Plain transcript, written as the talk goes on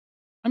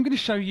I'm going to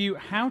show you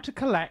how to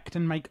collect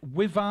and make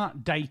Wither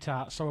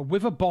data, so a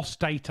Wither boss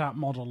data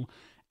model,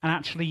 and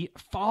actually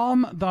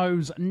farm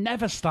those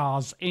Nether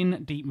stars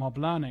in DeepMob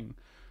Learning.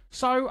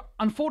 So,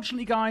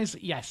 unfortunately, guys,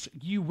 yes,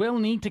 you will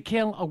need to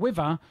kill a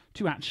Wither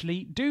to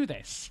actually do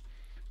this.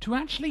 To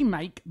actually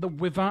make the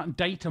Wither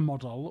data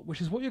model,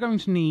 which is what you're going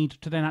to need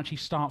to then actually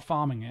start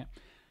farming it,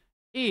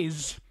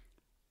 is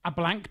a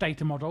blank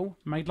data model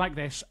made like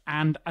this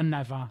and a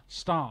Nether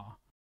star.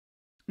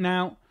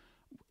 Now,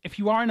 if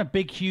you are in a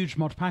big, huge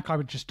mod pack, I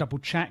would just double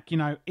check,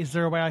 is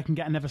there a way I can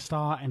get a Nether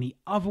star any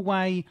other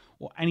way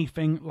or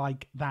anything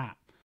like that?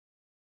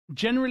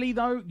 Generally,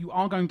 though, you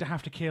are going to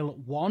have to kill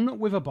one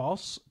Wither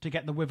boss to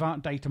get the Wither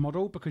data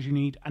model because you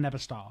need a Nether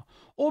star.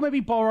 Or maybe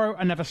borrow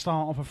a Nether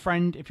star off a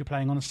friend if you're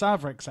playing on a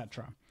server,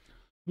 etc.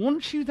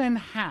 Once you then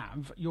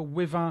have your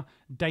Wither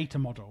data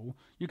model,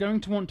 you're going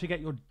to want to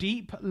get your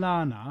Deep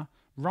Learner,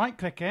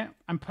 right-click it,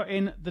 and put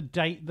in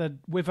the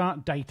Wither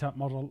data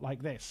model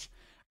like this.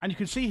 And you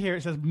can see here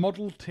it says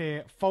model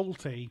tier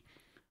faulty,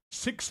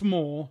 6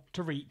 more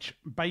to reach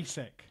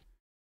basic.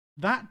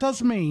 That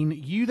does mean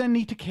you then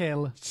need to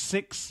kill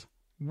 6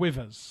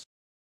 Withers.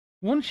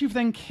 Once you've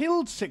then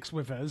killed 6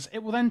 Withers,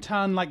 it will then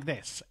turn like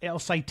this. It'll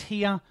say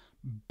tier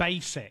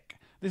basic.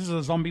 This is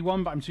a zombie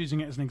one, but I'm choosing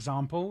it as an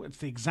example. It's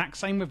the exact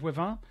same with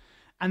Wither.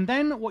 And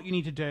then what you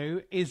need to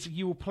do is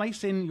you will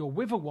place in your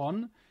Wither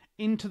one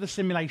into the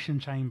simulation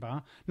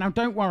chamber. Now,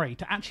 don't worry,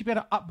 to actually be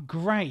able to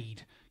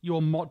upgrade your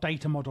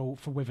data model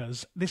for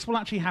Withers, this will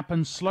actually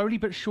happen slowly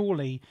but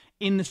surely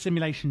in the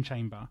simulation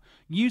chamber.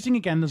 Using,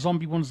 again, the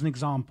zombie one as an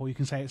example, you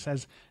can say it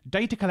says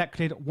data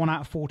collected 1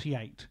 out of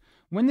 48.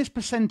 When this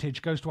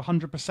percentage goes to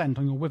 100%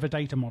 on your Wither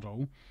data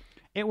model,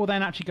 it will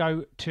then actually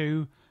go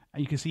to,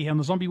 you can see here on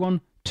the zombie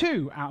one,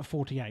 2 out of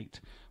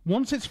 48.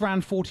 Once it's ran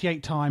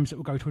 48 times, it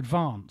will go to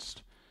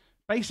advanced.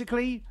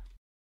 Basically,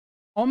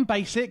 on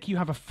basic, you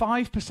have a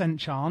 5%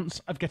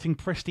 chance of getting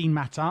pristine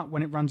matter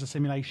when it runs a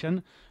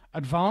simulation.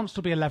 Advanced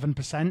will be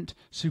 11%,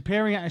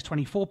 superior is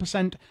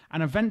 24%,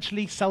 and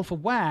eventually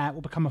self-aware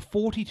will become a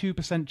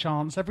 42%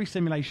 chance every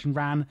simulation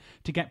ran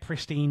to get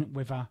pristine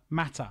Wither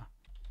matter.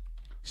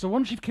 So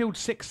once you've killed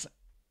 6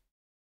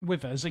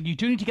 Withers, and you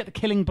do need to get the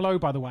killing blow,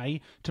 by the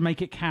way, to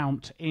make it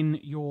count in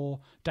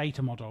your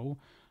data model,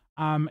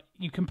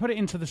 you can put it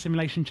into the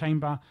simulation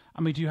chamber,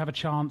 and we do have a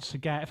chance to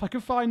get, if I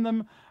can find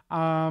them,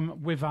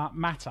 Wither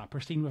matter,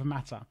 pristine Wither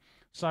matter.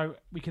 So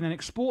we can then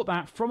export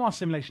that from our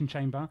simulation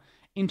chamber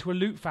into a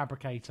loot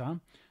fabricator,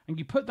 and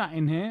you put that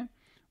in here.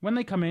 When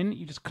they come in,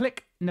 you just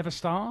click Nether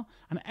Star,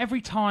 and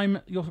every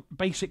time your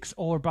basics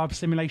or above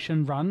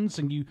simulation runs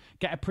and you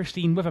get a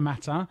pristine Wither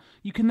matter,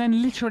 you can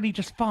then literally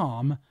just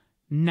farm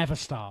Nether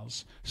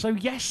stars. So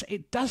yes,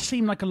 it does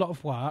seem like a lot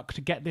of work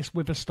to get this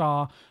Wither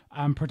star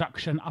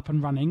production up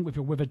and running with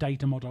your Wither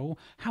data model.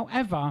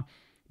 However,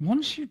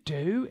 once you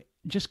do,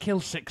 just kill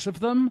 6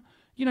 of them.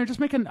 Just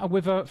make a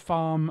Wither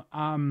farm.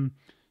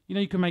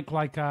 You can make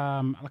like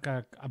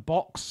a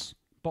box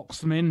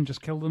them in and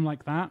just kill them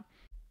like that.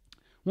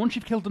 Once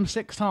you've killed them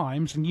 6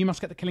 times and you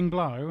must get the killing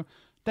blow,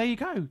 there you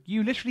go.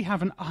 You literally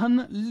have an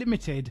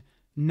unlimited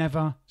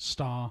Nether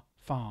star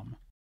farm.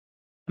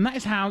 And that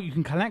is how you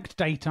can collect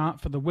data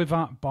for the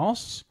Wither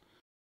boss,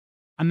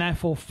 and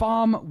therefore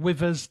farm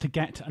Withers to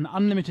get an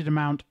unlimited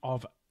amount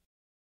of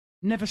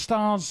Nether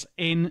stars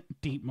in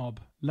DeepMob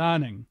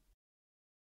Learning.